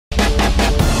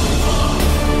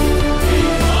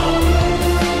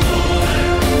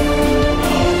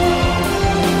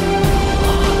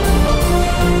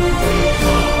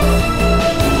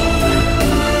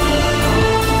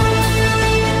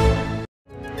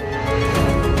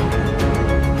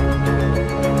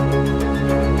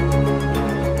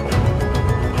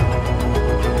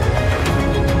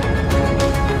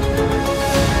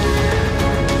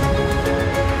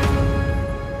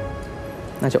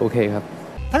จะโอเคครับ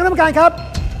ท่านคณะกรรมการครับ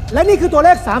และนี่คือตัวเล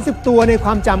ข30ตัวในคว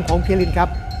ามจำของพีรินครับ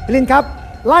พีรินครับ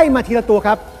ไล่มาทีละตัวค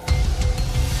รับ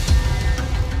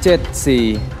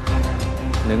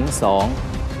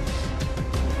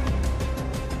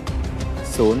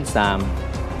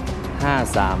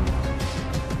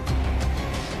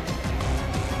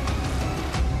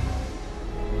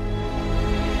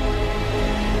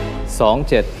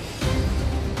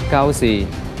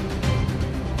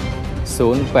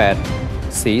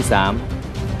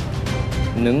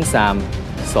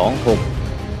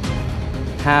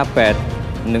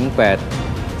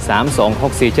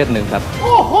ครับโ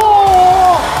อ้โห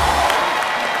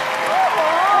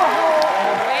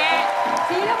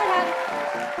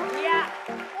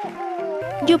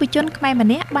យុវជនខ្មែរម្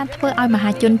នាក់បានធ្វើឲ្យម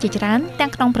ហាជនជាច្រើនទាំ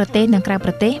ងក្នុងប្រទេសនិងក្រៅ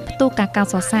ប្រទេសផ្ទុះការកោត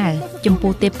សរសើរចំ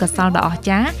ពោះទេពកោសល្យដ៏អស្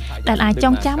ចារ្យដែលអាចច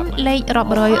ងចាំលេខរា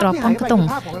ប់រយរាប់ពាន់ខ្ទង់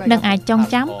និងអាចចង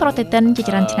ចាំប្រតិទិនជា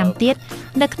ច្រើនឆ្នាំទៀត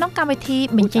នៅក្នុងកម្មវិធី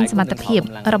បញ្ចេញសមត្ថភាព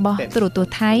របស់ទូរទស្ស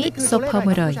ន៍ថៃ Super 100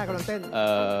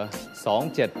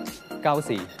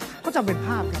ក៏ចាំเป็นภ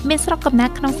าพមានស្រុកកំណើត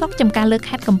ក្នុងស្រុកចំការលើ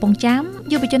ខេត្តកំពង់ចាម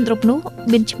យុវជនរូបនោះ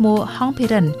មានឈ្មោះហងភិ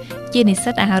រិនជានិស្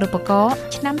សិតអាហារូបករណ៍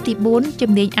ឆ្នាំទី4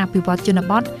ជំនាញអភិវឌ្ឍជន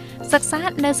បទសិក្សា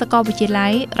នៅសាកលវិទ្យាល័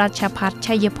យរដ្ឋាភិបាល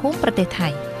ឆៃយភូមិប្រទេសថៃ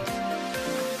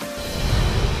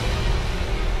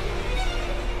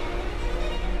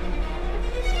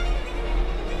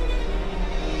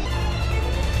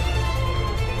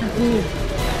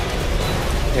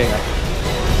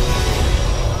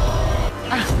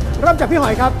เริ่มจากพี่ห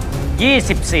อยครับ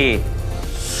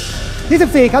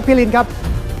24ครับพีรินครับ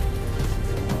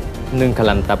1ข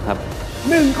ลันตับครับ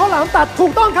1ข้าวหลามตัดถู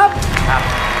กต้องครับครับ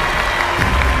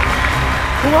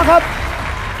ถูกครับ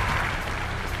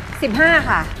15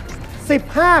ค่ะ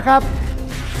15ครับ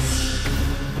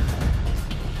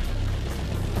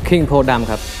คิงโพดำ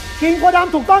ครับคิงโพด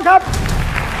ำถูกต้องครับ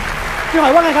พี่หอ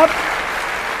ยว่าไงครับ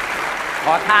ข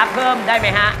อท้าเพิ่มได้ไหม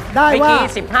ฮะได้ว่าเมื่อกี้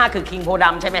15คือคิงโพด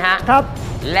ำใช่ไหมฮะครับ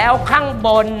แล้วข้างบ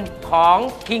นของ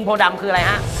คิงโพดำคืออะไร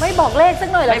ฮะไม่บอกเลขสัก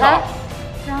หน่อยเหรอคะ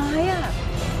ร้ายอ่ะ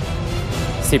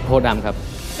10โพดำครับ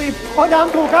10โพด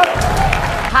ำถูกครับ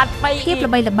ถัดไปភាព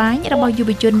ល្បីល្បាញរបស់យុ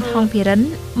វជនហងភិរិន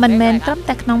មិនមែនត្រឹម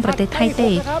តែក្នុងប្រទេសថៃទេ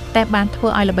តែបានធ្វើ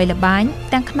ឲ្យល្បីល្បាញ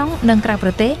ទាំងក្នុងនិងក្រៅប្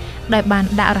រទេសដោយបាន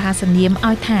ដាក់រហស្សនាម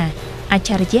ឲ្យថាអច្ឆ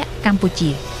រិយៈកម្ពុជា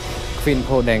Queen โพ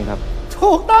แดงครับ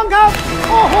ถูกต้องครับ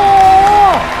โอ้โห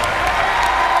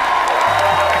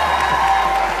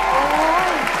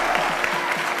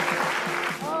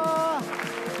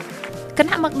គ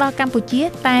ណៈមកដល់កម្ពុជា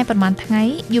តែប្រហែលថ្ងៃ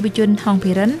យុវជនហង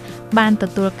ភិរិនបានទ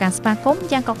ទួលការស្វាគមន៍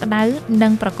យ៉ាងកក់ក្ដៅនិ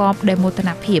ងប្រកបដោយមោទន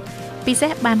ភាពពិសេ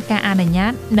សបានការអនុញ្ញា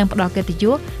តនិងផ្ដល់កិត្តិយ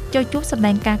សចូលជួបសម្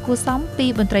ដែងការគួរសមពី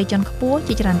មន្ត្រីជាន់ខ្ពស់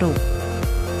ជាច្រើនរូប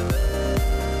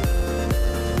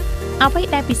អ្វី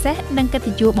ដែលពិសេសនិងកិត្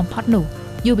តិយសបំផុតនោះ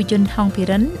យុវជនហងភិ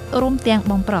រិនរួមទាំង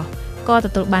បងប្រុសក៏ទ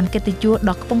ទួលបានកិត្តិយស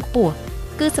ដ៏ខ្ពង់ខ្ពស់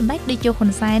គឺសម្ដេចតេជោហ៊ុ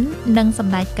នសែននិងស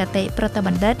ម្ដេចកតេប្រតិប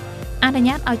ណ្ឌិតអនុញ្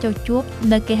ញាតឲ្យចូលជួប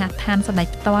នៅគេហដ្ឋានសម្ដេច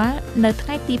ផ្ទាល់នៅថ្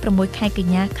ងៃទី6ខែក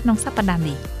ញ្ញាក្នុងសប្តាហ៍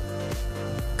នេះ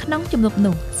ក្នុងជំនួប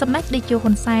នោះសម្ដេចតេជោ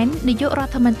ហ៊ុនសែននាយករ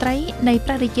ដ្ឋមន្ត្រីនៃព្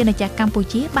រះរាជាណាចក្រកម្ពុ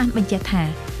ជាបានបញ្ជាក់ថា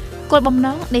គោលបំណ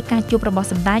ងនៃការជួបរបស់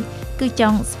សម្ដេចគឺច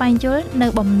ង់ស្វែងយល់នៅ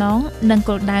បំណងនិង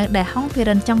គោលដៅដែលហងភិ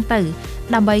រិនចង់ទៅ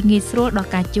ដើម្បីងាយស្រួលដល់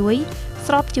ការជួយ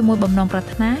ស្របជាមួយបំណងប្រា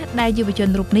ថ្នាដែលយុវជន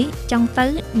រូបនេះចង់ទៅ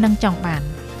និងចង់បាន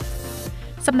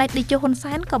សម្ដេចតេជោហ៊ុន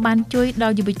សែនក៏បានជួយដ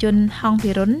ល់យុវជនហង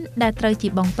ភិរិនដែលត្រូវជា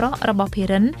បងប្រុសរបស់ភិ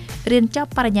រិនរៀនចប់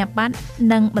បរិញ្ញាបត្រ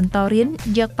និងបន្តរៀន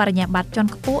យកបរិញ្ញាបត្រជាន់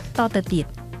ខ្ពស់តទៅទៀត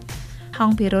ហង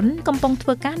ភិរិនកំពុងធ្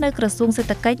វើការនៅក្រសួងសេដ្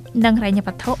ឋកិច្ចនិងហិរញ្ញវ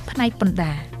ត្ថុផ្នែកពន្ធ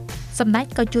ដារសម្ដេច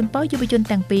ក៏ជូនពរយុវជន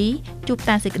ទាំងពីរជួប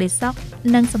តែសេចក្តីសុខ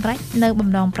និងសម្រេចនៅបំ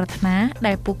ណងប្រាថ្នា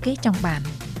ដែលពួកគេចង់បាន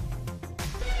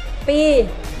ปี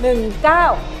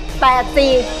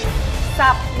1984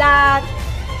สัปดาห์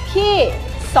ที่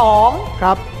2ค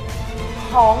รับ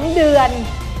ของเดือน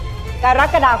กร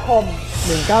กฎาคม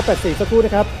1984สักครู่น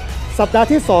ะครับสัปดาห์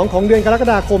ที่2ของเดือนกรก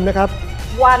ฎาคมนะครับ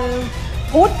วัน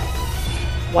พุ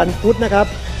ธนะครับ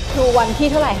คือวันที่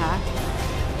เท่าไหร่คะ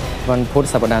วันพุธ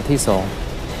สัปดาห์ที่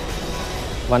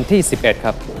2วันที่11ค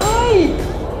รับ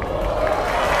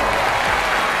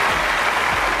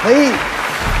เฮ้ย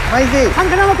ไม่สิท่าน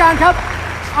คณะกรรมการครับ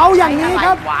เอาอย่างนี้ค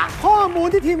รับข้อมูล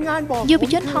ที่ทีมงานบอกយុវ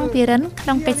ជនហងភិរិនក្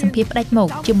នុងកិច្ចសម្ភាសន៍ផ្ដាច់មុខ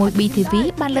ជាមួយ BTV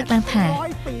បានលើកឡើងថា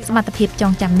សមត្ថភាពច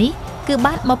ងចាំនេះគឺ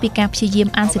បានមកពីការព្យាយាម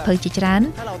អានសៀវភៅជាច្រើន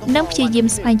និងព្យាយាម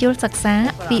ស្វែងយល់សិក្សា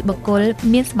ពីបុគ្គល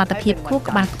មានសមត្ថភាពខួរ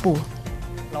ក្បាលខ្ពស់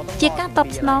ជាការតប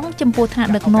ស្នងចំពោះថ្នា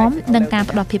ក់ដឹកនាំនិងការ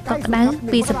ផ្ដល់ភាពកក់ក្ដៅ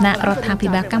ពីសំណាក់រដ្ឋាភិ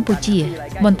បាលកម្ពុជា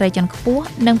មន្ត្រីជាន់ខ្ពស់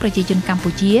និងប្រជាជនកម្ពុ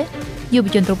ជាយុវ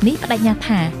ជនរូបនេះបដិញ្ញា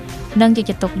ថា និងយក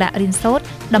ចិត្តទុកដាក់រៀនសូត្រ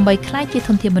ដើម្បីក្លាយជាធ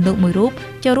នធានមនុស្សមួយរូប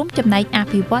ចូលរួមចំណែកអ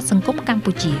ភិវឌ្ឍសង្គមកម្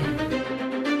ពុជា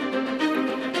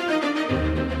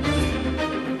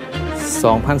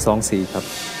2024ครับ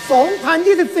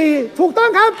2024ถูกต้อง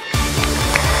ครับ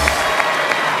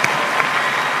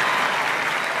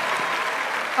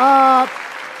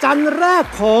จันทร์แรก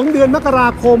ของเดือนมกรา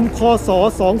คมคศ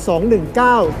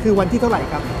2219คือวันที่เท่าไหร่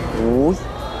ครับโอ้ย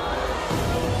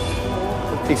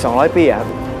อีก200 ปีครับ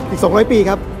อีก200 ปี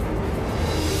ครับ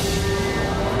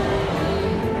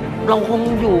เราคง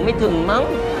อยู่ไม่ถึงมั้ง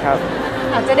ครับ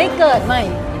อาจจะได้เกิดใหม่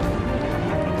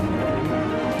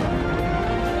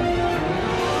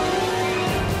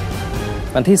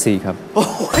วันที่4ครับ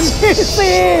วันที่4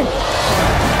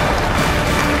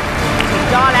สุด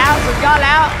ยอดแล้วสุดยอดแ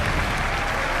ล้ว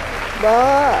เด้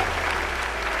อ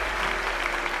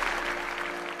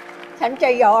ฉันจะ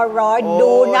รอ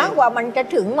ดูนะว่ามันจะ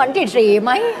ถึงวันที่4ไห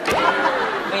ม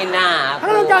ไม่น่าท่า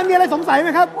นกรรมการมีอะไรสงสัยไหม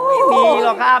ครับไม่มีหร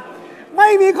อกครับไม่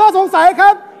มีข้อสงสัยค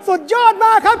รับสุดยอดม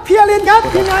ากครับเพียรินครับ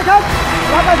ทีมงานครับ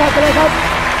รับไปถัดไปเลยครับ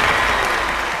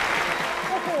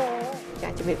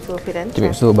ជំរាបសួរភិរិនជំ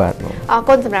រាបសួរបាទអរ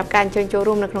គុណសម្រាប់ការចូល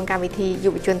រួមនៅក្នុងកម្មវិធីយុ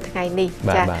វជនថ្ងៃនេះ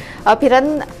ចាភិរិន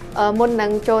មុននឹ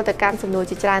ងចូលទៅកាន់សំណួរ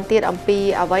ជាច្រើនទៀតអំពី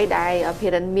អ្វីដែលភិ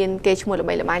រិនមានគេឈ្មោះល្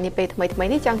បីល្បាញនាពេលថ្មី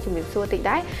នេះចង់ជំរាបសួរតិច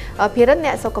ដែរភិរិនអ្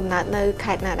នកសុខកំណើតនៅ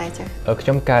ខេត្តណាដែរចាខ្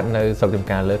ញុំកើតនៅស្រុកចំ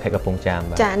ការលើខេត្តកំពង់ចាម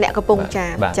បាទចាអ្នកកំពង់ចា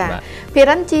មចាភិ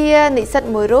រិនជានិស្សិត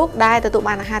មួយរូបដែលទទួល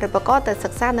បានអាហារូបករណ៍ទៅសិ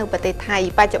ក្សានៅប្រទេសថៃ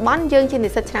បច្ចុប្បន្នយើងជានិ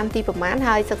ស្សិតឆ្នាំទីប្រមាណ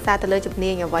ហើយសិក្សាទៅលើជំ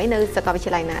នាញអ្វីនៅសាកលវិទ្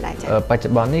យាល័យណាដែរចាបច្ចុ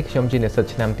ប្បន្ននេះខ្ញុំជានិស្សិត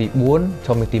ឆ្នាំទី4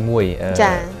ឈុំទី1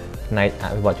ចាផ្នែកអ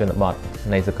ភិវឌ្ឍជនបទ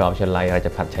នៃសាកលវិទ្យាល័យរាជ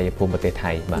ภัฏชัยภูមិប្រទេស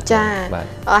ថៃបាទចា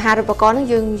អាហារូបករណ៍ហ្នឹង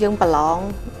យើងប្រឡង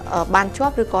បានជា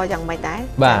ប់ឬក៏យ៉ាងម៉េចដែរ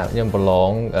បាទខ្ញុំប្រឡ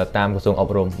ងតាមក្រសួងអ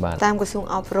ប់រំបាទតាមក្រសួង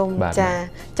អប់រំចា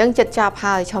អញ្ចឹងចិត្តចប់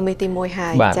ហើយឈុំទី1ហើ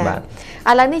យចា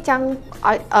ឥឡូវនេះច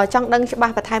ង់ដឹងច្បា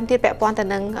ស់បន្ថែមទៀតពាក់ព័ន្ធទៅ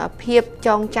នឹងភាពច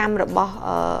ងចាំរបស់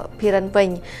ភិរិនវិញ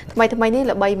ថ្មីនេះ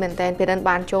ល្បីមែនតើភិរិន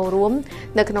បានចូលរួម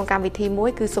នៅក្នុងកម្មវិធីមួយ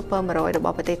គឺ Super 100 រប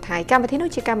ស់ប្រទេសថៃកម្មវិធីនោះ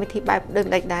ជាកម្មវិធីបែបដូច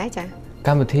ដែរចាក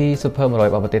ម្មវិធី Super 100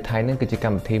 របស់ប្រទេសថៃនឹងគឺជាក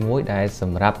ម្មវិធីមួយដែលស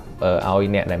ម្រាប់ឲ្យ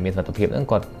អ្នកដែលមានសមត្ថភាពនឹង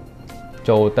គាត់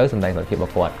ចូលទៅសម្ដែងសមត្ថភាពរប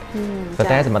ស់គាត់ប៉ុ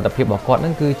ន្តែសមត្ថភាពរបស់គាត់នឹ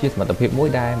ងគឺជាសមត្ថភាពមួយ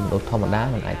ដែលមនុស្សធម្មតា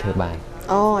មិនអាចធ្វើបាន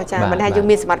អូចាមិនថាយើង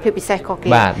មានសមត្ថភាពពិសេសខុសគេ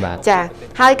ចា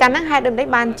ហើយកាលហ្នឹងហេតុដូចម្តេច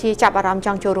បានជាចាប់អារម្មណ៍ច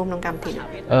ង់ចូលរួមក្នុងកម្មវិធី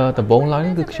ដំបូងឡើយ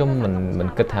គឺខ្ញុំមិន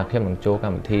គិតថាខ្ញុំនឹងចូលក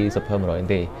ម្មវិធី Super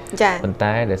 100 ទេចាប៉ុន្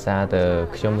តែដោយសារតែ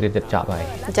ខ្ញុំរៀនចិត្តចប់ហើយ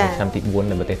ឆ្នាំទី4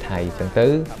នៅប្រទេសថៃអញ្ចឹងទៅ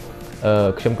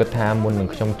ខ្ញុំគិតថាមុននឹង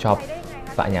ខ្ញុំចប់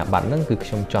បញ្ញាបត្រហ្នឹងគឺខ្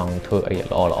ញុំចង់ធ្វើអី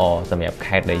ល្អសម្រាប់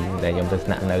ខេត្តដែលខ្ញុំទៅស្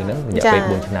នាក់នៅហ្នឹងរយៈពេល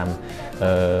4ឆ្នាំ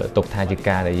ទុកថាជា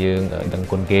ការដែលយើងដឹង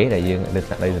គុណគេដែលយើងទៅ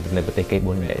ស្នាក់នៅប្រទេសគេ4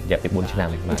រយៈពេល4ឆ្នាំ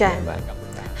បាទ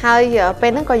ហើយពេ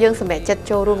លហ្នឹងក៏យើងសម្រេចចិត្ត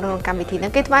ចូលរួមក្នុងកម្មវិធីហ្នឹ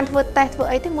ងគេបានធ្វើតេស្តធ្វើ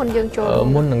អីទេមុនយើងចូល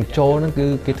មុននឹងចូលហ្នឹងគឺ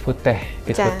គេធ្វើតេស្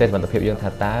តសមត្ថភាពយើងថា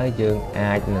តើយើង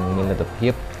អាចនឹងមានលទ្ធភា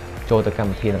ពចូលទៅកម្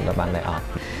មវិធីនឹងបានដែរអត់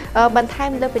បន្ថែម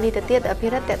លើពីនេះទៅទៀតភិ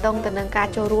រិទ្ធតេតងទៅនឹងការ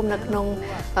ចូលរួមនៅក្នុង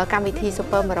កម្មវិធី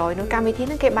Super 100 នោះកម្មវិធី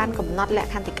ហ្នឹងគេបានកំណត់ល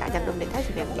ក្ខន្តិកៈយ៉ាងដូចម្តេចដែរស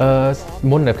ម្រាប់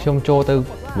មុនដែលខ្ញុំចូលទៅ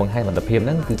បង្ហាញសមត្ថភាពហ្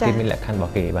នឹងគឺគេមានលក្ខខណ្ឌរប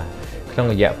ស់គេបាទក្នុង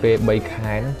រយៈពេល3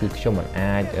ខែហ្នឹងគឺខ្ញុំមិន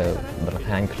អាចបង្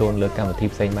ហាញខ្លួនលើកម្មវិធី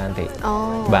ផ្សេងបានទេ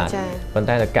បាទប៉ុន្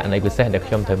តែករណីពិសេសដែល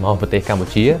ខ្ញុំត្រូវមកប្រទេសកម្ពុ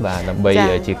ជាបាទដើម្បី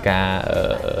ជាការ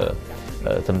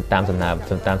តាមសំ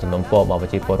ណុំពររបស់ប្រ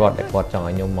ជាពលរដ្ឋដែលគាត់ចង់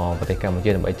ឲ្យខ្ញុំមកប្រទេសកម្ពុជា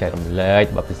ដើម្បីចែករំលែក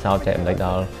បទពិសោធន៍ចែករំលែកដ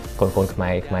ល់កូនខ្មែ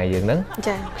រយើងហ្នឹង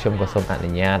ខ្ញុំក៏សូមអ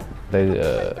នុញ្ញាតទៅ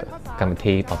កម្មវិ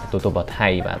ធីរបស់ទូទៅថៃ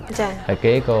បាទហើយ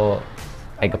គេក៏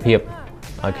ឯកភាព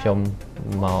ឲ្យខ្ញុំ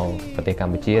មកប្រទេសក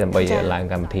ម្ពុជាដើម្បីឡើង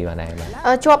កម្មវិធីបានដែរបាទ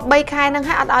ជាប់3ខែហ្នឹង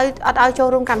ហើយអត់ឲ្យចូល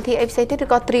រួមកម្មវិធីអីផ្សេងទៀតឬ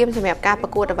ក៏ត្រៀមសម្រាប់ការប្រ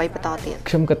កួតអ្វីបន្តទៀត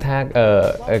ខ្ញុំគិតថា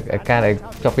ការដែល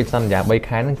ជាប់ពីសន្យា3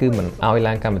ខែហ្នឹងគឺមិនឲ្យ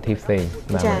ឡើងកម្មវិធីផ្សេង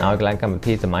បាទមិនឲ្យឡើងកម្មវិ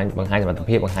ធីសម្រាប់បង្ហាញសមត្ថ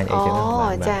ភាពបង្ហាញអីចឹង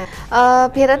បាទចា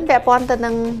ភិរិនពាក់ព័ន្ធទៅនឹ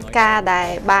ងការដែល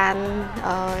បាន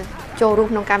ចូលរួម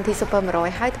ក្នុងកម្មវិធី Super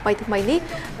 100 ហើយថ្មីនេះ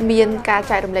មានការ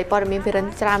ចែករំលែកព័ត៌មានភិរិន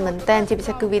ច្រើនមែនតើជាពិ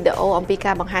សេសគឺវីដេអូអំពី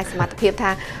ការបង្ហាញសមត្ថភាព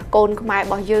ថាកូនខ្មែររ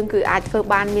បស់យើងគឺអាចធ្វើ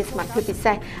បានមានសមត្ថភាពពិ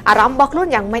សេសអារម្មណ៍របស់ខ្លួន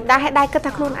យ៉ាងម៉េចដែរហើយដែរគិត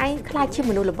ថាខ្លួនឯងខ្លាចជា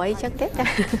មនុស្សល្បីចឹងទេចា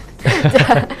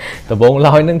ដំបូង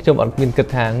ឡើយនឹងខ្ញុំអត់មានគិត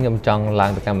ថាខ្ញុំចង់ឡើ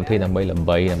ងទៅកម្មវិធីដើម្បីល្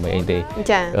បីដើម្បីអីទេ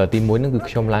ទី1ហ្នឹងគឺ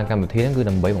ខ្ញុំឡើងកម្មវិធីហ្នឹងគឺ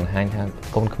ដើម្បីបង្ហាញថា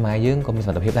កូនខ្មែរយើងក៏មានស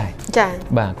មត្ថភាពដែរចា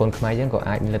បាទកូនខ្មែរយើងក៏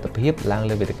អាចមានលទ្ធភាពឡើង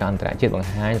លើវេទិកាអន្តរជាតិបង្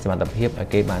ហាញសមត្ថភាពឲ្យ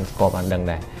គេបានស្គាល់បានដឹង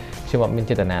ដែរខ្ញុំអត់មាន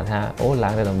ចេតនាថាអូឡើ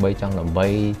ងទៅដើម្បីចង់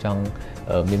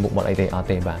មានមុខមាត់អីទេអត់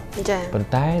ទេបាទប៉ុន្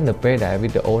តែនៅពេលដែលវី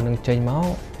ដេអូនឹងចេញមក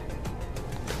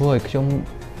ធ្វើឲ្យខ្ញុំ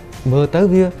មើលទៅ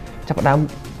វាចាប់ផ្ដើម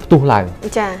ផ្ទុះឡើង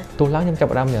ផ្ទុះឡើងខ្ញុំចាប់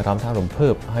ផ្ដើមមានអារម្មណ៍ថារំភើ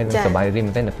បហើយនឹងសប្បាយរីក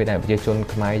មែនទែននៅពេលដែលប្រជាជន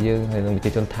ខ្មែរយើងហើយនឹងប្រ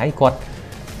ជាជនថៃគាត់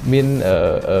មាន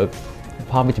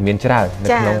ផលវិជ្ជមានច្រើននៅ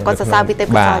ក្នុងគាត់សរសើរពីទេព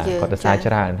កោសល្យយើងគាត់សរសើរ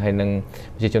ច្រើនហើយនឹង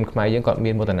ប្រជាជនខ្មែរយើងគាត់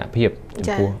មានមោទនភាព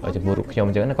ចំពោះរូបខ្ញុំ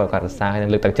អញ្ចឹងណាគាត់សរសើរហើយនឹ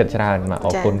ងលើកទឹកចិត្តច្រើនបាទអ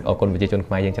រគុណប្រជាជន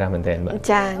ខ្មែរយើងច្រើនមែនទែនបាទ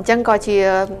ចាអញ្ចឹងក៏ជា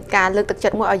ការលើកទឹកចិ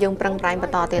ត្តមួយឲ្យយើងប្រឹងប្រែងប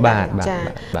ន្តទៀតដែរ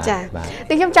ចា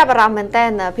ទីខ្ញុំចាប់អារម្មណ៍មែនទែន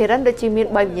ភិរិនដូចជាមាន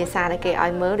3វិញ្ញាសាដែលគេឲ្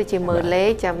យមើលដូចជាមើលលេខ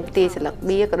ចាំទីស្លឹក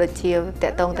បៀក៏ដូចជាតក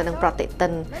តងទៅនឹងប្រតិទិ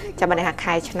នចាំបានថា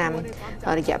ខែឆ្នាំ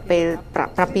រយៈពេល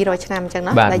700ឆ្នាំអញ្ចឹង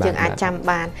ណាដែលយើងអាចចាំ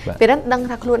បានភិរិនដឹង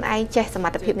ថាខ្លួនឯងចេះសម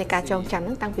ត្ថភាពនៃការចងចាំហ្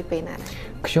នឹងតាំងពីពេលណា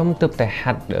ខ្ញុំទើបតែ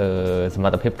ហាត់សម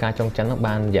ត្ថភាពការចងចាំហ្នឹង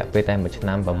បានរយៈពេលតែ1ឆ្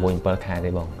នាំ6 7ខែទេ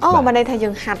បងអូបានន័យថាយើ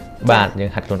ងហាត់បាទយើ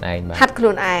ងហាត់ខ្លួនឯងបាទហាត់ខ្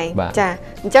លួនឯងចា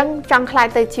អញ្ចឹងចង់ខ្លាច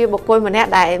ទៅជាបុគ្គលម្នាក់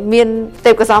ដែលមាន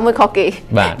ទេពកោសល្យមួយខុសគេ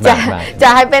ចា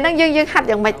ហើយពេលហ្នឹងយើងហាត់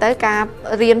យ៉ាងម៉េចទៅការ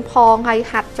រៀនផងហើយ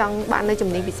ហាត់ចង់បាននៅជំ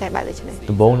នាញពិសេសបែបដូចនេះ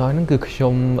ដំបូងឡើយហ្នឹងគឺខ្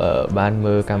ញុំបាន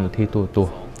មើលកម្មវិធីទូទស្ស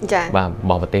ន៍បាទរ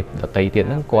បស់ប្រទេសដទៃទៀត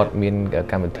ហ្នឹងគាត់មាន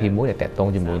កម្មវិធីមួយដែលតាក់ទង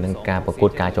ជាមួយនឹងការប្រកួត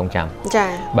ការចងចាំចា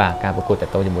បាទការប្រកួតតា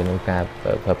ក់ទងជាមួយនឹងការ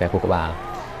ប្រើប្រាស់ខួរក្បាល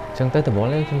អញ្ចឹងទៅដំបូង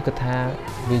ឡើយខ្ញុំគិតថា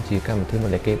វាជាកម្មវិធីមួ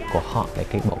យដែលគេកុហកដែល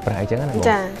គេបកប្រែអញ្ចឹងណាបង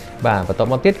បាទបន្ត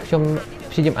មកទៀតខ្ញុំ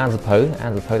ព្យាយាមអានសភៅ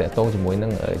តាក់ទងជាមួយនឹ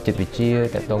ងចិត្តវិទ្យា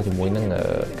តាក់ទងជាមួយនឹង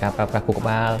ការប្រើប្រាស់ខួរក្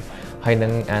បាលហើយនឹ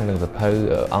ងអាននឹងសភៅ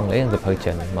អង់គ្លេសនិងសភៅ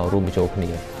ចិនមករួមបញ្ចូលគ្នា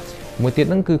មួយទៀត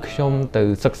ហ្នឹងគឺខ្ញុំទៅ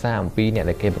សិក្សាអំពីអ្នក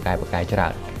ដែលគេបកកាយច្រើ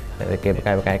នតែគេបក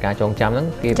កាយការចងចាំហ្នឹង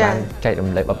គេបានចែករំ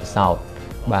លែកបទពិសោធន៍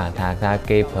បាទថា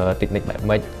គេប្រើតិចនិចបែប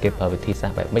ម៉េចគេប្រើវិធីសា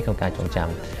ស្ត្របែបម៉េចក្នុងការចងចាំ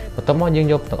បន្ទាប់មកយើង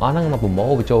យកទាំងអស់ហ្នឹងមកប្រមូ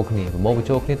លបញ្ចូលគ្នា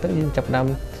ទៅយើងចាប់ផ្ដើម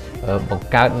បង្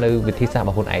កើតនៅវិធីសាស្ត្ររប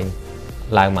ស់ខ្លួនឯង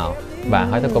ឡើងមកបាទ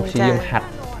ហើយទៅក៏ព្យាយាមហាត់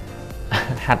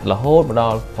រហូតមកដ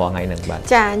ល់ព្រោះថ្ងៃហ្នឹងបាទ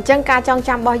ចាអញ្ចឹងការចង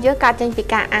ចាំរបស់យើងការចេញពី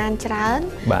ការអានច្រើន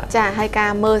ចាហើយកា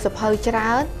រមើលសភៅច្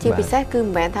រើនជាពិសេសគឺ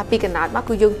មិនមែនថាពីកណ្ដោតមក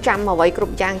គឺយើងចាំអ្វីគ្រ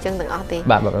ប់យ៉ាងអញ្ចឹងទាំងអស់ទេ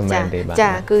បាទមិនមែនទេបាទ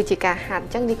ចាគឺជាការហាត់អ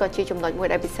ញ្ចឹងនេះក៏ជាចំណុចមួយ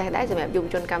ដែលពិសេសដែរសម្រាប់យុវ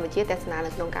ជនកម្ពុជាទស្សនា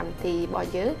នៅក្នុងកម្មវិធីរបស់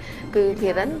យើងគឺភិ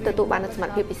រិនទទួលបានសមត្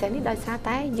ថភាពពិសេសនេះដោយសារ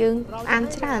តែយើងអាន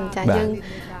ច្រើនចាយើង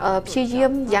ព្យាយា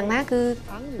មយ៉ាងណាគឺ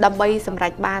ដើម្បីសម្រេ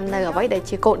ចបាននៅអ្វីដែល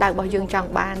ជាគោលដៅរបស់យើងចង់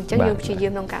បានអញ្ចឹងយើងព្យាយា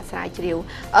មក្នុងការស្រាវជ្រាវ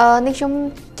នេះខ្ញុំ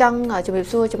ចង់ជំរាប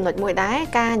សួរចំណុចមួយដែរ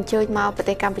ការអញ្ជើញមកប្រ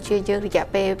ទេសកម្ពុជាយើងរយៈ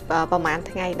ពេលប្រហែល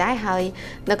ថ្ងៃដែរហើយ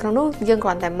នៅក្នុងនោះយើងគ្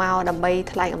រាន់តែមកដើម្បី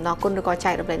ថ្លែងអំណរគុណឬក៏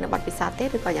ចែករំលែកនៅបទពិសោធន៍ទេ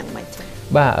ឬក៏យ៉ាងម៉េចចា៎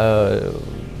បាទ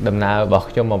ដំណើររបស់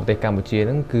ខ្ញុំមកប្រទេសកម្ពុជាហ្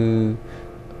នឹងគឺ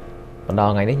បណ្ដោះ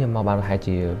ថ្ងៃនេះខ្ញុំមកបានប្រហែល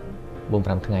ជា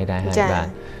 4-5 ថ្ងៃដែរហើយបាទ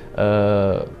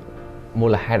មូ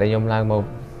លហេតុដែលខ្ញុំឡើងមក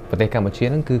ប្រទេសកម្ពុជា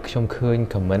ហ្នឹងគឺខ្ញុំឃើញ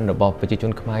comment របស់ប្រជាជ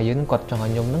នខ្មែរយើងហ្នឹងគាត់ចង់ឲ្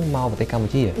យខ្ញុំហ្នឹងមកប្រទេសកម្ពុ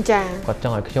ជាចា៎គាត់ច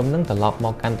ង់ឲ្យខ្ញុំហ្នឹងត្រឡប់ម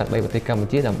កកាន់ទឹកដីប្រទេសកម្ពុ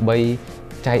ជាដើម្បី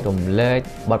ចែករំលែក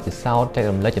បទពិសោធន៍ចែក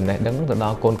រំលែកចំណេះដឹងទៅដ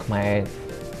ល់កូនខ្មែរ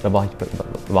របស់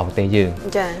ប្រទេសយើង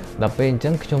ចា៎ដល់ពេលអញ្ចឹ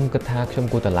ងខ្ញុំគិតថាខ្ញុំ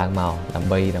គួរតែឡើងមកដើម្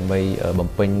បីបំ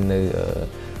ពេញនៅ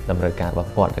តម្រូវការរបស់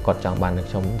គាត់ចង់បានឲ្យ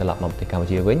ខ្ញុំត្រឡប់មកប្រទេសកម្ពុ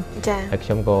ជាវិញហើយខ្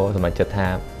ញុំក៏សម្រេចចិត្តថា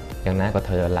យ៉ាងណាក៏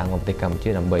ត្រូវឡើងមកប្រទេសកម្ពុជា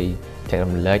ដើម្បីចែក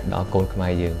រំលែកដល់កូនខ្មែ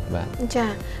រយើងបាទចា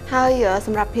ហើយស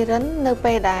ម្រាប់ភិរិននៅ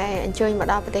ពេលដែលអញ្ជើញមក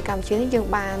ដល់ប្រទេសកម្ពុជានេះយើង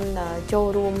បានចូល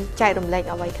រួមចែករំលែក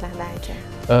អ្វីខ្លះដែរចា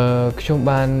ខ្ញុំ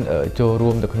បានចូលរួ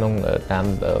មទៅក្នុងតាម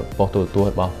ប៉ុស្តិ៍ទូរទស្សន៍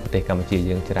របស់ប្រទេសកម្ពុជា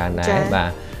យើងច្រើនដែរបា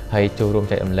ទហើយចូលរួម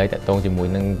ចែករំលែកតាក់ទងជាមួយ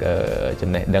នឹងចំ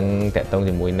ណេះដឹងតាក់ទង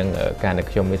ជាមួយនឹងការដែល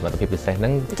ខ្ញុំមានសមត្ថភាពពិសេសហ្នឹ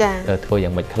ងធ្វើយ៉ា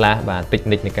ងម៉េចខ្លះបាទតិច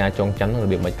និចនៃការចងចាំហ្នឹងរ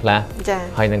បៀបម៉េចខ្លះ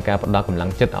ហើយនឹងការផ្ដល់កម្លាំ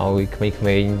ងចិត្តឲ្យក្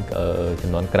មេងៗចំ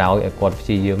នួនក្រោយឲ្យគាត់ព្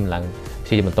យាយាម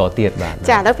បន្តទៀតបាទ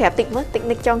ចាដល់ប្រាប់តិចមើលតិច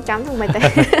និចចងចាំហ្នឹងមិនទេ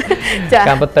ចា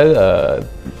ការពិតទៅ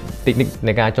តិចនិច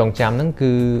នៃការចងចាំហ្នឹង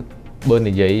គឺបើ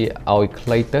និយាយឲ្យខ្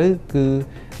លីទៅគឺ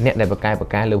អ្នកដែលបក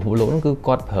កែលើពិភពលោកហ្នឹងគឺ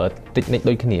គាត់ប្រើតិចនិច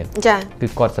ដូចគ្នាចាគឺ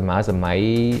គាត់សម័យ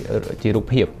ជារូប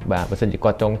ភាពបាទបើសិនជាគា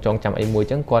ត់ចងចាំអីមួយអ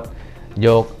ញ្ចឹងគាត់យ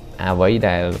កអ្វី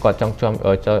ដែលគាត់ចង់ច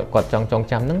ង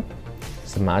ចាំហ្នឹង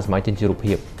សម័យជារូប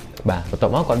ភាពបាទបន្ទា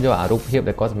ប់មកគាត់យកអារូបភាព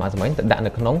ដែលគាត់សម័យទៅដាក់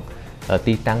នៅក្នុង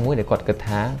ទីតាំងមួយដែលគាត់គិត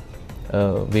ថា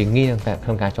វាងាយក្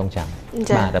នុងការចងចាំ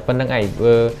បាទតែប៉ុណ្្នឹងឯង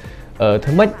ធ្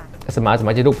វើម៉េចស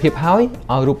ម័យជារូបភាពហើយ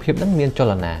ឲ្យរូបភាពហ្នឹងមានច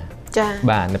លនាចា៎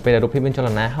បាទនៅពេលដែលរូបភាពមានចល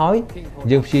នាហើយ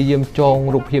យើងព្យាយាមចង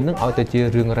រូបភាពហ្នឹងឲ្យទៅជា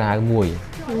រឿងរ៉ាវមួយ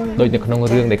ដូចនៅក្នុង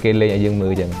រឿងដែលគេលេងឲ្យយើងមើ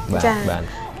លអញ្ចឹងបាទ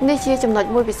នេះជាចំណុច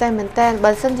មួយពិសេសមែនតើ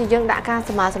បើសិនជាយើងដាក់ការ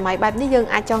សម័យបែបនេះយើង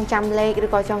អាចចងចាំលេខឬ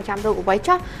ក៏ចងចាំរូបអ្វី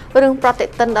ចោះរឿងប្រតិ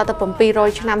ទិនដល់ទៅ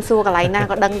700ឆ្នាំសួរកន្លែងណា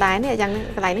ក៏ដឹងដែរនេះយ៉ាង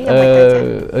កន្លែងនេះយ៉ាងម៉េចទៅ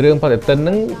ចា៎រឿងប្រតិទិនហ្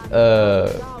នឹង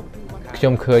ខ្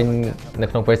ញុំឃើញនៅ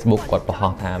ក្នុង Facebook គាត់បង្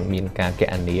ហោះថាមានការក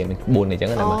ណនីមានក្បួនអីចឹង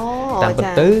ណាបាទតាមពិត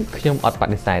ទៅខ្ញុំអត់ប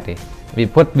ដិសេធទេវា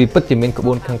ពិតជាមានក្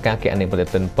បួនក្នុងការកណនីប្រតិ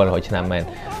ទិន700ឆ្នាំមែន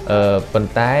ប៉ុន្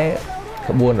តែ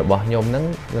ក្បួនរបស់ខ្ញុំហ្នឹង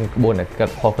និងក្បួនដែលគា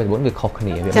ត់ផុស Facebook វាខុសគ្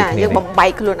នាវាដូចគ្នាយើងបំបែ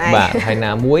កខ្លួនឯងបាទហើយ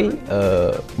ណាមួយ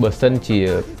បើសិនជា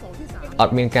អ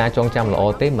ត់មានការចងចាំល្អ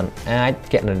ទេមិនអាច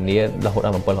កណនារហូតដ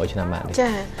ល់700ឆ្នាំបានទេ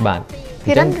បាទ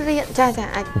ភារនរៀនចា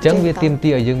អាចអញ្ចឹងវាទាម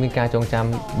ទារឲ្យយើងមានការចងចាំ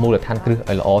មូលដ្ឋានគ្រឹះ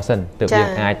ឲ្យល្អសិនទើបយើង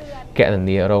អាចកណ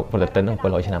នារោគផលិតនឹង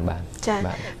700ឆ្នាំបានចា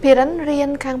ភារនរៀន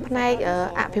ខាងផ្នែក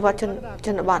អភិវឌ្ឍជ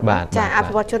នបទចាអ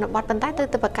ភិវឌ្ឍជនបទប៉ុន្តែទៅ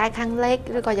បកកាយខាងលេខ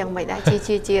ឬក៏យ៉ាងម៉េចដែរ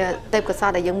ជាទេពកោសល្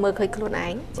យដែលយើងមើលឃើញខ្លួនឯ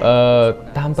ង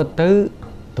តាមពិតទៅ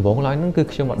ដំបូងឡើយហ្នឹងគឺ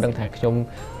ខ្ញុំអត់ដឹងថាខ្ញុំ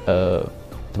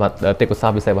ទេពកោស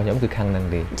ល្យពិសេសរបស់ខ្ញុំគឺខាងហ្នឹង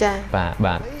ទេ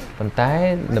បាទប៉ុន្តែ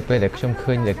នៅពេលដែលខ្ញុំ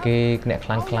ឃើញតែគេអ្នកខ្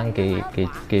លាំង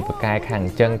គេបកកាយខាងអ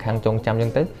ញ្ចឹងខាងចងចាំអញ្ចឹ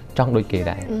ងទៅចង់ដូចគេ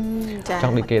ដែរច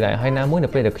ង់ដូចគេដែរហើយណាមួយនៅ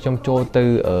ពេលដែលខ្ញុំចូលទៅ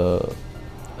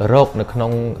រកនៅក្នុ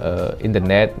ងអ៊ីនធឺ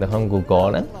ណិតនៅក្នុង Google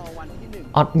ហ្នឹង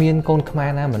អត់មានកូនខ្មែរ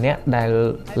ណាម្នាក់ដែល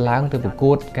ឡើងទៅប្រ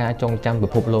កួតការចងចាំពិ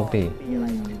ភពលោកទេ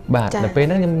បាទនៅពេល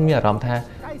ហ្នឹងខ្ញុំមានអារម្មណ៍ថា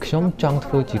ខ្ញុំចង់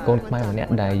ធ្វើជាកូនខ្មែរម្នាក់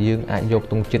ដែលយើងអាចយក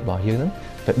ទង់ជាតិរបស់យើងហ្នឹង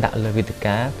ទៅដាក់លើវេទិ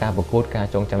កាការប្រកួតការ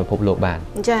ចងចាំពិភពលោកបាន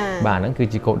ចាបាទហ្នឹងគឺ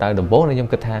ជាគោលដៅដំបូងដែលខ្ញុំ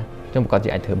គិតថាខ្ញុំប្រកាសជា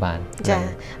អាចធ្វើបានចាឥ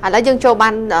ឡូវយើងចូលបា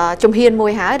នជំហានមួ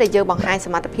យហើយដែលយើងបង្ហាញស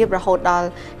មត្ថភាពរហូតដល់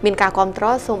មានការគ្រប់គ្រ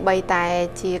ងសូម្បីតែ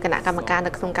ជាគណៈកម្មការ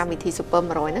នៅក្នុងកម្មវិធី Super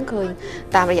 100ហ្នឹងឃើញ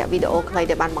តាមរយៈវីដេអូខ្លី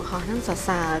ដែលបានបង្ហោះហ្នឹងសរ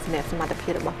សើរសម្រាប់សមត្ថភា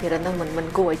ពរបស់ភារិនហ្នឹងមិន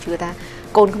គួរឲ្យជឿថា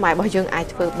កូនខ្មែររបស់យើងអាច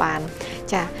ធ្វើបាន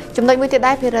ចាចំណុចមួយទៀត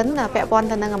ដែរភារិនពាក់ព័ន្ធ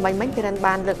ទៅនឹងអ្វីមិញភារិន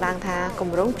បានលើកឡើងថាគ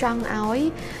ម្រោងចង់ឲ្យ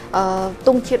ទ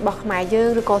ង់ជាតិរបស់ខ្មែរយើង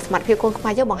ឬក៏សមត្ថភាពកូនខ្មែ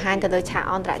រយើងបង្ហាញទៅលើឆាក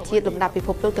អន្តរជាតិលំដាប់ពិភ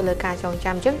ពលោកទៅលើការចង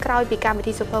ចាំអញ្ចឹងក្រោយពីកម្មវិ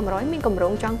ធី Super 100មានគម្រោ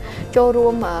ងចង់ចូលរួ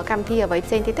មកម្មវិធីអ្វី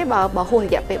ផ្សេងទៀតទេបើហួសរ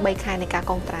យៈពេល3ខែនៃការ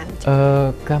កងត្រាន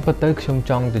ការពិតទៅខ្ញុំ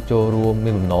ចង់ទៅចូលរួម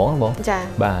មានបំណងបង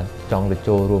បាទចង់ទៅ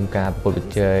ចូលរួមការប្រកួតប្រ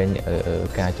ជែង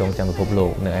ការចងចាំពិភពលោ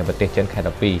កនៅឯប្រទេសចិនខែ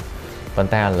12ប៉ុ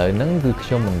ន្តែឥឡូវហ្នឹងគឺខ្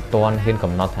ញុំមិនទាន់ហ៊ាន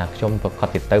កំណត់ថាខ្ញុំប្រកាស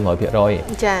ទៅ 100%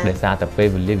 ដោយសារតែពេល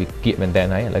វេលាវាគៀកមែនតើ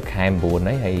ហើយឥឡូវខែ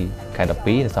9ហើយខែ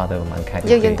12នៅសល់តែប្រហែលខែ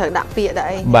យើងត្រូវដាក់ពាក្យដែរ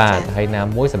អីបាទហើយណា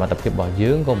មួយសមត្ថភាពរបស់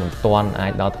យើងក៏មិនទាន់អា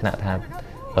ចដល់ថ្នាក់ថា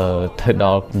ទៅដ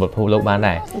ល់ពិភពលោកបាន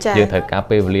ដែរយើងត្រូវការ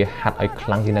ពេលវេលាហាត់ឲ្យខ្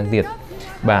លាំងជាងហ្នឹងទៀត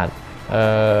បាទ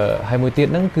ហើយមួយទៀត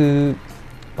ហ្នឹងគឺ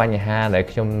បញ្ហាដែល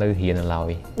ខ្ញុំនៅរៀននៅឡើ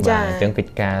យបាទអញ្ចឹងកិច្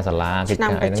ចការសាលាកិច្ចកា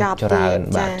រហ្នឹងច្រើន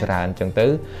បាទច្រើនអញ្ចឹងទៅ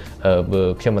បើ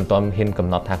ខ្ញុំមិនទាន់ហ៊ានកំ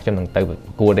ណត់ថាខ្ញុំនឹងទៅប្រ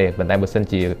កួតទេប៉ុន្តែបើសិន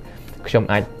ជាខ្ញុំ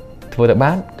អាចធ្វើទៅ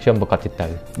បានខ្ញុំប្រកាសជាទៅ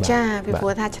ចាពីព្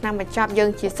រោះថាឆ្នាំបញ្ចប់យើង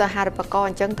ជាសិស្សហារូបករណ៍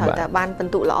អញ្ចឹងត្រូវតែបានពិ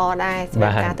ន្ទុល្អដែរសម្រា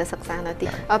ប់ការទៅសិក្សានៅទី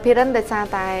ភារិនដោយសារ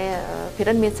តែភា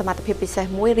រិនមានសមត្ថភាពពិសេស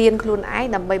មួយរៀនខ្លួនឯង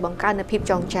ដើម្បីបង្កើននូវភាព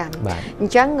ចងចាំអ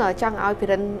ញ្ចឹងចង់ឲ្យភា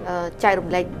រិនចែករំ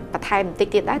លែកបន្ថែមបន្តិច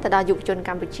ទៀតដែរទៅដល់យុវជនក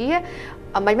ម្ពុជា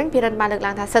មិនភារិនបានលើក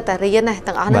ឡើងថាសិតតែរៀនណា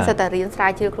ទាំងអស់ហ្នឹងសិតតែរៀនស្រា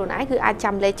វជ្រាវខ្លួនឯងគឺអាច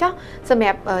ចាំលេខចុះសម្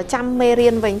រាប់ចាំមេរៀ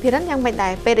នវិញភារិនយ៉ាងម៉េចដែ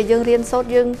រពេលដែលយើងរៀនសូត្រ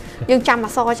យើងចាំអ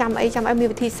ក្សរចាំអីមាន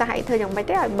វិធីសាស្ត្រអីធ្វើយ៉ាងម៉េច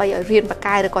ទេឲ្យរៀនបក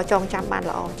កាយឬក៏ចងចាំបាន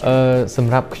ល្អស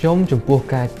ម្រាប់ខ្ញុំចំពោះ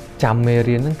ការចាំមេ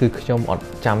រៀនហ្នឹងគឺខ្ញុំអត់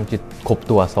ចាំជាគ្រប់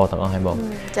តួអក្សរទាំងអស់ហើយបង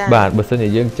បាទបើសិនជា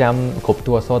យើងចាំគ្រប់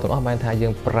តួអក្សរទាំងអស់បានថាយើ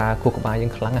ងប្រើខួរក្បាលយើ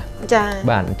ងខ្លាំងណាចា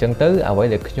បាទអញ្ចឹងទៅអ្វី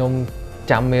ដែលខ្ញុំ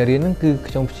ចាំមេរៀនហ្នឹងគឺ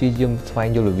ខ្ញុំព្យាយាមស្វែង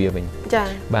យល់របៀបវិញចា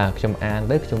បាទខ្ញុំអាន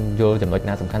ទៅខ្ញុំយល់ចំណុច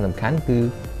ណាសំខាន់គឺ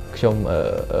ខ្ញុំ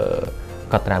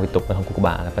កត់ត្រាវាទុកនៅក្នុងខួរក្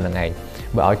បាលប៉ុណ្្នឹងឯង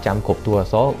បើឲ្យចាំគ្រប់តួអ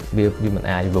ក្សរវាមិន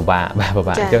អាចពិបាក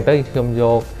អញ្ចឹងទៅខ្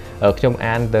ញុំ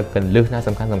អានទៅកន្លឹះណា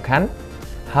សំខាន់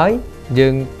ហើយយើ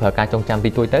ងប្រើការចងចាំតិ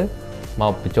ចតួចទៅម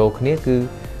កបញ្ចូលគ្នាគឺ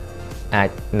អាច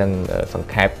នឹងសង្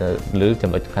ខេបឬចំ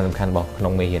ណុចសំខាន់របស់ក្នុ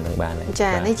ងមេរៀននឹងបាន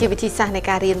ចានេះជាវិធីសាស្ត្រនៃ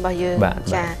ការរៀនរបស់យើង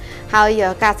ចាហើយ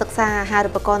ការសិក្សាអាហារូ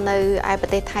បករណ៍នៅឯប្រ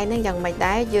ទេសថៃនេះយ៉ាងម៉េច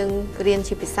ដែរយើងរៀន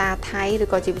ជាភាសាថៃឬ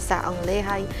ក៏ជាភាសាអង់គ្លេស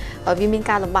ហើយវាមាន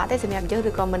ការលំបាកទេសម្រាប់យើង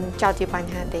ឬក៏មិនចោទជាប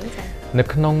ញ្ហាទេចានៅ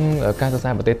ក្នុងការសិក្សា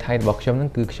ប្រទេសថៃរបស់ខ្ញុំហ្នឹង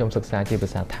គឺខ្ញុំសិក្សាជាភា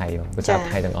សាថៃភាសា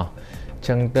ថៃទាំងអស់អញ្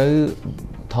ចឹងទៅ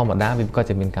ធម្មតាវាក៏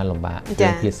จะមានការលំបាកក្នុ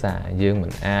ងភាសាយើងមិ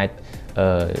នអាច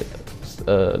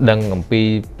ដឹងអំពី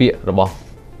ពាក្យរបស់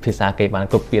ភាសាគេបាន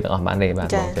គ្រប់ពាក្យទាំងអស់បានទេបាទ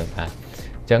បងចឹងបាទអ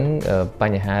ញ្ចឹងប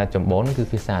ញ្ហាចម្បងគឺ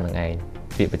ភាសានឹងឯង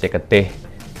ពាក្យបច្ចេកទេស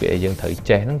ពាក្យយើងត្រូវ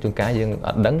ចេះហ្នឹងជួនកាលយើងអ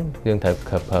ត់ដឹងយើងត្រូវ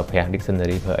ប្រើប្រាស់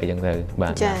dictionary ប្រើអីចឹងទៅបា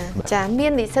ទចាមា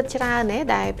ននិស្សិតច្រើនទេ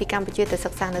ដែលពីកម្ពុជាទៅសិ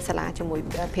ក្សានៅសាលាជាមួយ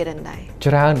ភារិនដែរ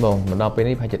ច្រើនបងមកដល់ពេល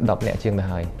នេះប្រហែលជា10នាក់ជាងទៅ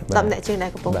ហើយ10នាក់ជាងដែល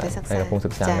កំពុងតែសិក្សាកំពុងសិ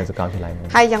ក្សានៅសាកលវិទ្យាល័យ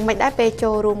ហើយយ៉ាងម៉េចដែរពេល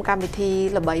ចូលរួមកម្មវិធី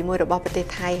ល្បីមួយរបស់ប្រទេស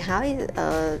ថៃហើយ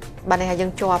បានន័យថាយើ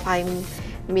ងជាប់ហើយ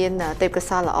មានទេពកោ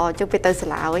សល្យល្អជុំពេលទៅសា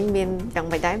លាវិញមានយ៉ាង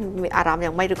ម៉េចដែរមានអារម្មណ៍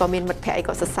យ៉ាងម៉េចឬក៏មានមិត្តភ័ក្តិអី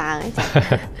ក៏សរសើរហ៎ចា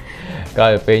ក៏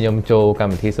ពេលខ្ញុំចូលកម្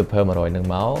មវិធី Super 100 នឹង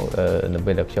មកនៅ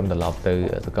ពេលដែលខ្ញុំត្រឡប់ទៅ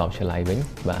សាកលវិទ្យាល័យវិញ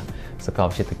បាទសាកល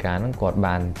វិទ្យាការហ្នឹងគាត់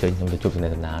បានជួយខ្ញុំទៅជួបសំ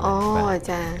ណេះសំណាល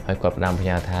ចាហើយគាត់ផ្ដាំបញ្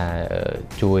ញាថា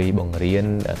ជួយបង្រៀន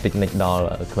តិចនិចដល់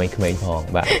ក្មេងៗផង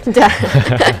បាទចា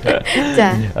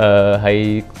ហើយ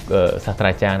សាស្ត្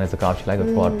រាចារ្យនៅសាកលវិទ្យាល័យក៏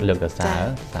គាត់លើកទៅសារ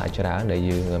ច្រើនដែល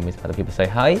យើងមានសមត្ថភាពពិសេស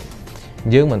ហើយ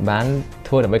យើងមិនបាន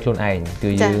ធ្វើដើម្បីខ្លួនឯងគឺ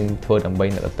យើងធ្វើដើម្បី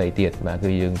អ្នកដទៃទៀតបាទគឺ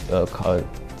យើង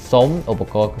សុំឧប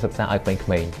ករណ៍សិក្សាឲ្យក្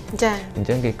មេងៗចាអញ្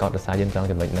ចឹងគេកត់សរសើរយើងត្រង់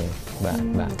ចំណុចហ្នឹង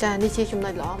បាទចានេះជាចំណុ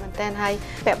ចល្អមែនតើហើយ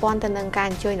ពាក់ព័ន្ធទៅនឹងការ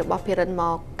អញ្ជើញរបស់ភិរិនម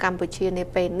កកម្ពុជានា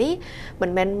ពេលនេះមិន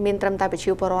មែនមានត្រឹមតែប្រ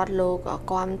ជាពលរដ្ឋលោក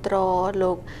គាំទ្រ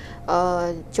លោក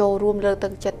ចូលរួមលើកទឹ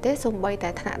កចិត្តទេសូម្បីតែ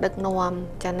ថ្នាក់ដឹកនាំ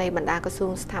ចានៃបណ្ដាក្រសួ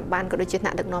ងស្ថាប័នក៏ដូចជាថ្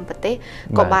នាក់ដឹកនាំប្រទេស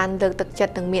ក៏បានលើកទឹកចិត្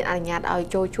តនិងមានអនុញ្ញាតឲ្យ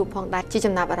ចូលជួបផងដែរជា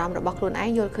ចំណាប់អារម្មណ៍របស់ខ្លួនឯង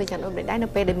យល់ឃើញយ៉ាងដូចម្តេចដែរនៅ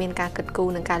ពេលដែលមានការគិតគូរ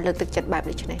និងការលើកទឹកចិត្តបែប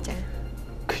នេះចា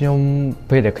ខ្ញុំ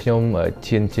ពេលដែលខ្ញុំ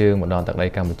ឈានជើងមកដល់ទឹកដី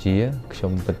កម្ពុជាខ្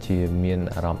ញុំពិតជាមាន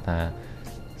អារម្មណ៍ថា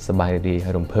សប្បាយរីករាយហើ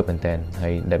យរំភើបមែនទែនហើ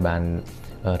យដែលបាន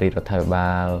រាជរដ្ឋាភិបា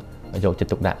លយកចិត្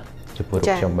តទុកដាក់ចំពោះ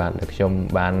ខ្ញុំបានខ្ញុំ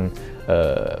បាន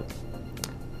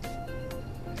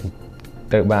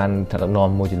ត្រូវបានថ្នាក់ដឹកនាំ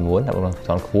មួយចំនួនថ្នាក់ដឹកនាំផ្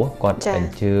ទាល់ខ្ពស់គាត់អ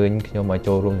ញ្ជើញខ្ញុំមក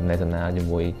ចូលរួមចំណែកសំណាលជា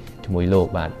មួយលោក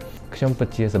បាទខ្ញុំពិត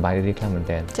ជាសប្បាយរីករាយខ្លាំងមែន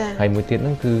ទែនហើយមួយទៀតហ្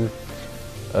នឹងគឺ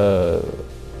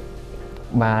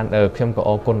បានខ្ញុំក៏អ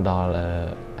រគុណដល់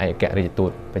ឯកអគ្គរដ្ឋទូ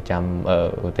តប្រចាំ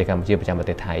ប្រទេសកម្ពុជាប្រចាំប្រ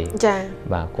ទេសថៃចា៎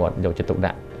បាទគាត់យកចិត្តទុក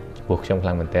ដាក់ចំពោះខ្ញុំខ្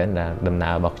លាំងមែនទែនដែលដំណើ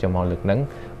ររបស់ខ្ញុំមកលើកហ្នឹង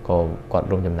ក៏គាត់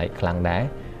រួមចំណែកខ្លាំងដែរ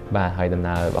បាទហើយដំ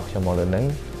ណើររបស់ខ្ញុំមកលើកហ្នឹង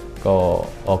ក៏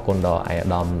អរគុណដល់ឯកឧត្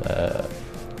តម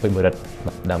ពេញបរិទ្ធ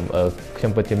ខ្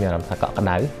ញុំពិតជាមានអារម្មណ៍ថាកក់ក្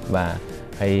ដៅបាទ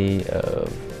ហើយ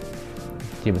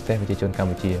ជាពិសេសប្រជាជនកម្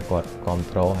ពុជាគាត់គាំ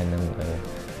ទ្រហើយនឹង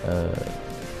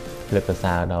លើកសរ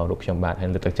សើរដល់រូបខ្ញុំបាទហើយ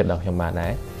លើកទឹកចិត្តដល់ខ្ញុំបាទដែ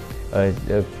រ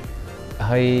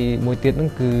ហើយមួយទៀតហ្នឹ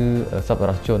ងគឺសប្បុ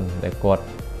រសជនដែលគាត់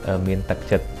មានទឹក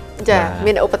ចិត្តចា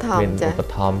មានឧបត្ថម្ភចាមានឧប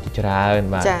ត្ថម្ភជាច្រើន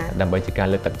បាទដើម្បីជាការ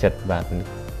លើកទឹកចិត្តបាទ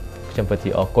ខ្ញុំពិតជា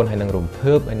អរគុណហើយនឹងរំ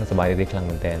ភើបហើយនឹងសប្បាយរីករាយខ្លាំង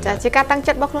មែនទែនចាជាការតាំង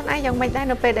ចិត្តរបស់ខ្លួនឯងយ៉ាងម៉េចដែរ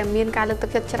នៅពេលដែលមានការលើកទឹក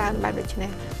ចិត្តច្រើនបែបដូចនេះ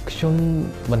ខ្ញុំ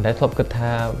មិនដែលធ្លាប់គិត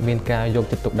ថាមានការយក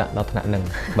ចិត្តទុកដាក់ដល់ថ្នាក់ហ្នឹង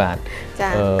បាទចា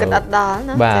គិតអត់ដល់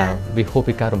ណាបាទវាហួស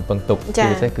ពីការរំពឹងទុកជា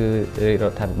ពិសេសគឺរ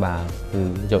ដ្ឋាភិបាលគឺ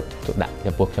យកចិត្តទុកដាក់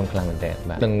ចំពោះខ្ញុំខ្លាំងមែនទែន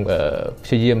បាទនឹងព្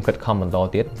យាយាមខិតខំបន្ត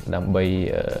ទៀតដើម្បី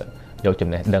យកចំ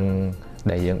ណេះដឹង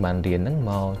ដែលយើងបានរៀនហ្នឹង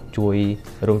មកជួយ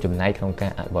រួមចំណែកក្នុងកា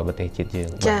រអភិវឌ្ឍប្រទេសជាតិយើង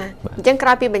ចាអញ្ចឹងក្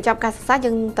រោយពីបញ្ចប់ការសិក្សា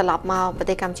យើងត្រឡប់មកប្រ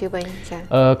ទេសកម្ពុជាវិញចា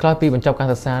ក្រោយពីបញ្ចប់ការ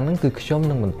សិក្សាហ្នឹងគឺខ្ញុំ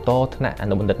នឹងបន្តថ្នាក់អ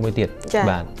នុបណ្ឌិតមួយទៀត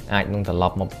បាទអាចនឹងត្រឡ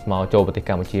ប់មកចូលប្រទេស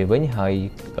កម្ពុជាវិញហើយ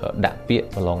ដាក់ពាក្យ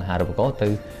ប្រឡងអាហារូបករណ៍ទៅ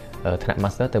ថ្នាក់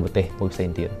Master ទៅប្រទេសមួយផ្សេង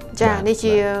ទៀតចានេះ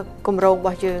ជាគម្រោងរប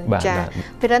ស់យើងចា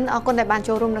ភិរិនអរគុណដែលបាន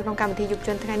ចូលរួមនៅក្នុងកម្មវិធីយុវជ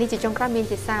នថ្ងៃនេះជាចុងក្រោយមាន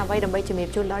ជាសារអ្វីដើម្បីជំរាប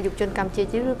ជូនដល់យុវជនកម្ពុ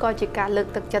ជាឬក៏ជាការលើក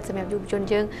ទឹកចិត្តសម្រាប់យុវជន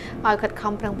យើងឲ្យខិត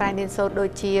ខំប្រឹងប្រែងរៀនសូត្រដូច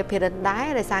ជាភិរិនដែរ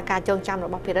ដោយសារការចងចាំរ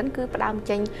បស់ភិរិនគឺផ្ដើម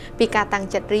ចេញពីការតាំង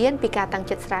ចិត្តរៀនពីការតាំង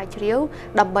ចិត្តស្រាវជ្រាវ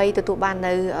ដើម្បីទទួលបាន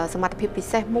នៅសមត្ថភាពពិ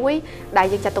សេសមួយដែល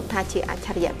យើងចាត់ទុកថាជាអច្ឆ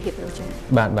រិយភាពនោះចា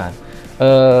បាទ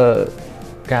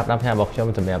ការផ្ដាំផ្ញើរបស់ខ្ញុំ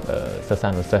សម្រាប់សិស្សា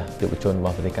នុសិស្សយុវជនរប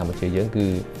ស់ប្រទេសកម្ពុជាយើងគឺ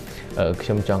ខ្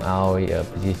ញុំចង់ឲ្យ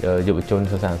យុវជន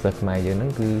សិស្សានុសិស្សខ្មែរយើងហ្នឹ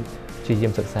ងគឺព្យាយា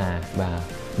មសិក្សាបាទ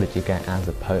ដូចជាការអាន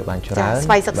សៀវភៅបានច្រើន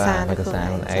ស្វ័យសិក្សាខ្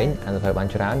លួនឯងអានសៀវភៅបាន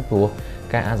ច្រើនព្រោះ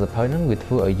ការអានសៀវភៅហ្នឹងវាធ្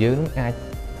វើឲ្យយើងអាច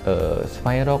ស្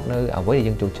វែងរកនៅអ្វីដែល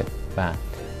យើងចូលចិត្តបាទ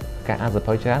ការអានសៀវ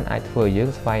ភៅច្រើនអាចធ្វើឲ្យយើង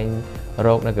ស្វែងរ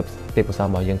កនៅទេពកោសល្យ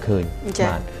របស់យើងឃើញ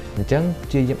បាទអញ្ចឹង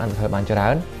ព្យាយាមអានសៀវភៅបានច្រើ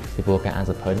នពីព្រោះការអាន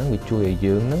សៀវភៅហ្នឹងវាជួយឲ្យ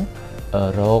យើងហ្នឹង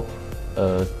រក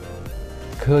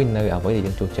ឃើញនៅអ្វីដែល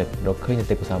យើងចូលចិត្តរកឃើញនៅ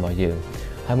ទេពកោសល្យរបស់យើង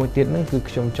ហើយមួយទៀតហ្នឹងគឺ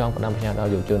ខ្ញុំចង់ផ្ដាំផ្ញើដ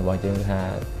ល់យុវជនរបស់យើងថា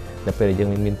នៅពេលដែលយើង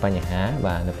មានបញ្ហា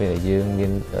បាទនៅពេលដែលយើងមា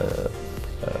ន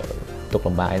ទុក្ខ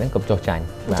លំបាកហ្នឹងកុំចោះចាញ់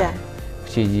បាទ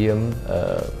ព្យាយាម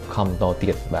ខំបន្ត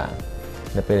ទៀតបាទ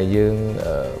នៅពេលដែលយើង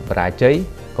បរាជ័យ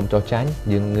កុំចោះចាញ់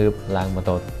យើងងើបឡើងមក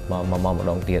ម្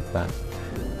ដងទៀតបាទ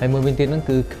ហើយមួយវិញទៀតហ្នឹង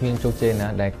គឺគ្មានជោគជ័យណា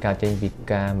ដែលកើតចេញពី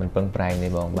ការមិនប្រឹងប្រែងទេ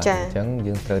បងបាទអញ្ចឹង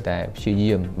យើងត្រូវតែព្យា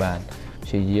យាមបាទព្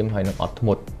យាយាមហើយនឹងអត់ធ្ម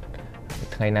ត់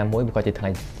ថ្ងៃណាមួយវាក៏ជាថ្ងៃ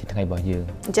របស់យើង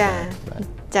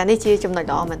ចានេះជាចំណុច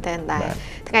ល្អមែនតើដែរ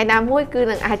ថ្ងៃណាមួយគឺ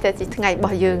នឹងអាចจะជាថ្ងៃរប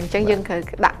ស់យើងអញ្ចឹងយើងត្រូវ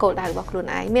ដាក់គោលដៅរបស់ខ្លួន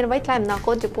ឯងមានអ្វីថ្លែងអំណរ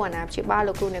គុណចំពោះអាណាព្យាបាល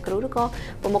លោកគ្រូអ្នកគ្រូឬក៏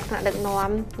ប្រមុខថ្នាក់ដឹកនាំ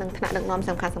និងថ្នាក់ដឹកនាំ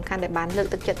សំខាន់ដែលបានលើក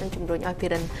ទឹកចិត្តនិងជំរុញឲ្យភិ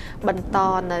រិនបន្ត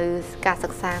នៅការសិ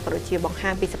ក្សាក៏ដូចជាបង្ហា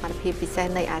ញពីសមត្ថភាពពិសេស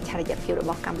នៃអច្ឆរិយភាពរប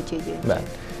ស់កម្ពុជាយើងបាទ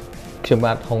ខ្ញុំ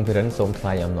បាទហុងភិរិនសូមថ្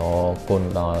លែងអំណរគុណ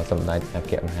ដល់សម្ដេចអ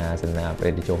គ្គមហាសេនាប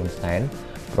តីតេជោហ៊ុនសែន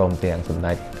ព្រមទាំងសម្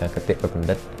ដេចគតិបណ្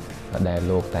ឌិតដែល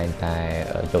លោកតែងតែ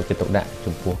យកចិត្តទុកដាក់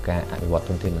ចំពោះការអភិវឌ្ឍ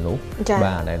ធនធានមនុស្ស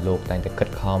បាទដែលលោកតែងតែខិត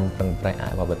ខំប្រឹងប្រែងអ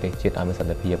ភិវឌ្ឍប្រទេសជាតិឲ្យមានស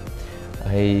ន្តិភាព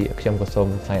ហើយខ្ញុំក៏សូម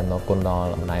ថ្លែងអំណរគុណដល់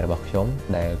ម្ដាយរបស់ខ្ញុំ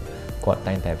ដែលគាត់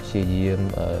តែងតែព្យាយាម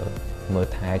មើល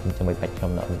ថែចិញ្ចឹមបីបាច់ខ្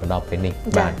ញុំដល់ពេលនេះ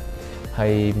បាទហើ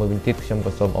យមួយវិញទៀតខ្ញុំ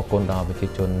ក៏សូមអរគុណដល់ប្រជា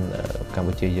ជនកម្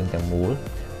ពុជាយើងទាំងមូល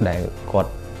ដែលគា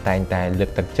ត់តែងតែលើ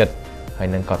កទឹកចិត្តហើយ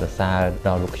នឹងកត់សរសើរដ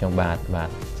ល់លោកខ្ញុំបាទ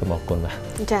សូមអរគុណបាទ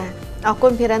ចា អរគុ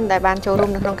ណភិរិនដែលបានចូលរួ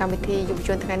មនៅក្នុងកម្មវិធីយុវជ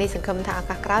នថ្ងៃនេះសង្ឃឹមថាឱ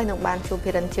កាសក្រោយនឹងបានជួប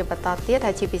ភិរិនជាបន្តទៀត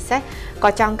ហើយជាពិសេសក៏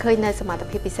ចង់ឃើញនៅសមត្ថ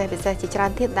ភាពពិសេសជាច្រើ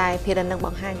នទៀតដែលភិរិននឹងប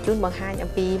ង្ហាញ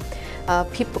អំពី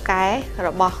ភាពពូកែរ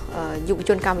បស់យុវជ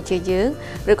នកម្ពុជាយើង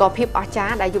ឬក៏ភាពអស្ចា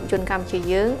រ្យដែលយុវជនកម្ពុជា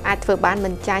យើងអាចធ្វើបាន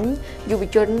មិនចាញ់យុវ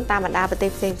ជនតាមបណ្ដាប្រទេស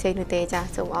ផ្សេងៗនោះទេចា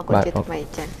សូមអរគុណជាថ្មី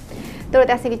ចាទូរ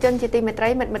ទស្សនិកជនជាទីមេត្រី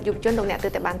មិត្តយុវជនលោកអ្នកទើ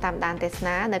បតែបានតាមដានទេស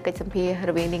នានៅកិច្ចសម្ភាស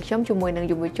រវាងនាងខ្ញុំជាមួយនឹង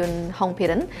យុវជនហុងភិ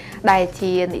រិនដែល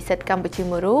ជានិស្សិតកម្ពុជា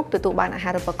មួយរូបទទួលបានអាហា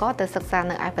រូបករណ៍ទៅសិក្សា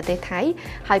នៅឯប្រទេសថៃ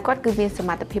ហើយគាត់គឺមានសម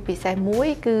ត្ថភាពពិសេសមួយ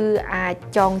គឺអាច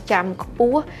ចងចាំខ្ព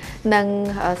ស់និង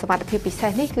សមត្ថភាពពិសេស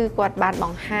នេះគឺគាត់បានប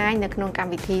ង្ហាញនៅក្នុងកម្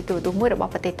មវិធីទូរទស្សន៍មួយរប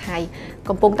ស់ប្រទេសថៃ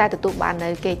កំពុងតែទទួលបាននៅ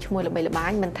កេរ្តិ៍ឈ្មោះល្បីល្បា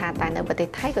ញមិនថាតែនៅប្រទេស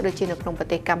ថៃក៏ដូចជានៅក្នុងប្រ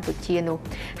ទេសកម្ពុជានោះ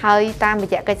ហើយតាមរ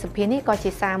យៈកិច្ចសម្ភាសនេះក៏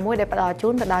ជាសារមួយដែលផ្ដល់ជូ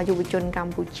នទៅដល់យុវជនក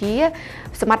ម្ពុជា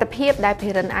សមត្ថភាពដែលភិ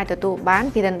រិនអាចទទួលបាន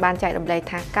ភិរិនបានចែករំលែក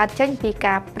ថាកើតចេញពី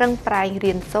ការប្រឹងប្រែង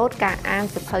រៀនសូត្រការអាន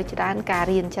សៀវភៅច្រើនការ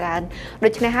រៀនច្រើនដូ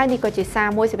ច្នេះហើយនេះក៏ជាសារ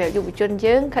មួយសម្រាប់យុវជន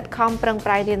យើងខិតខំប្រឹង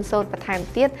ប្រែងរៀនសូត្របន្ថែម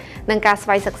ទៀតនឹងការស្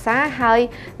វ័យសិក្សាហើយ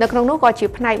នៅក្នុងនោះក៏ជា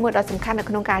ផ្នែកមួយដ៏សំខាន់នៅ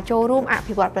ក្នុងការចូលរួមអ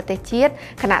ភិវឌ្ឍប្រទេសជាតិ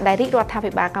ខណៈដែលរាជរដ្ឋា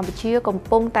ភិបាលកម្ពុជាកំ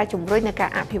ពុងតែជំរុញនៅការ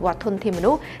អភិវឌ្ឍធនធានម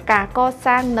នុស្សការក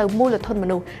សាងនៅមូលធនម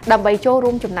នុស្សដើម្បីចូល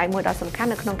រួមចំណែកមួយដ៏សំខាន់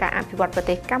នៅក្នុងការអភិវឌ្ឍប្រ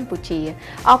ទេសកម្ពុជា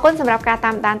អរគុណសម្រាប់ការ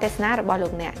តាមដានទេសនារបស់លោ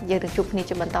កអ្នកយើងនឹងជួបគ្នា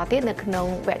ជាបន្តទៀតនៅក្នុង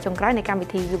វគ្គចុងក្រោយនៃកម្មវិ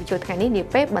ធីយុវជនថ្ងៃនេះនា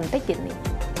ពេលបន្តិចទៀតនេះ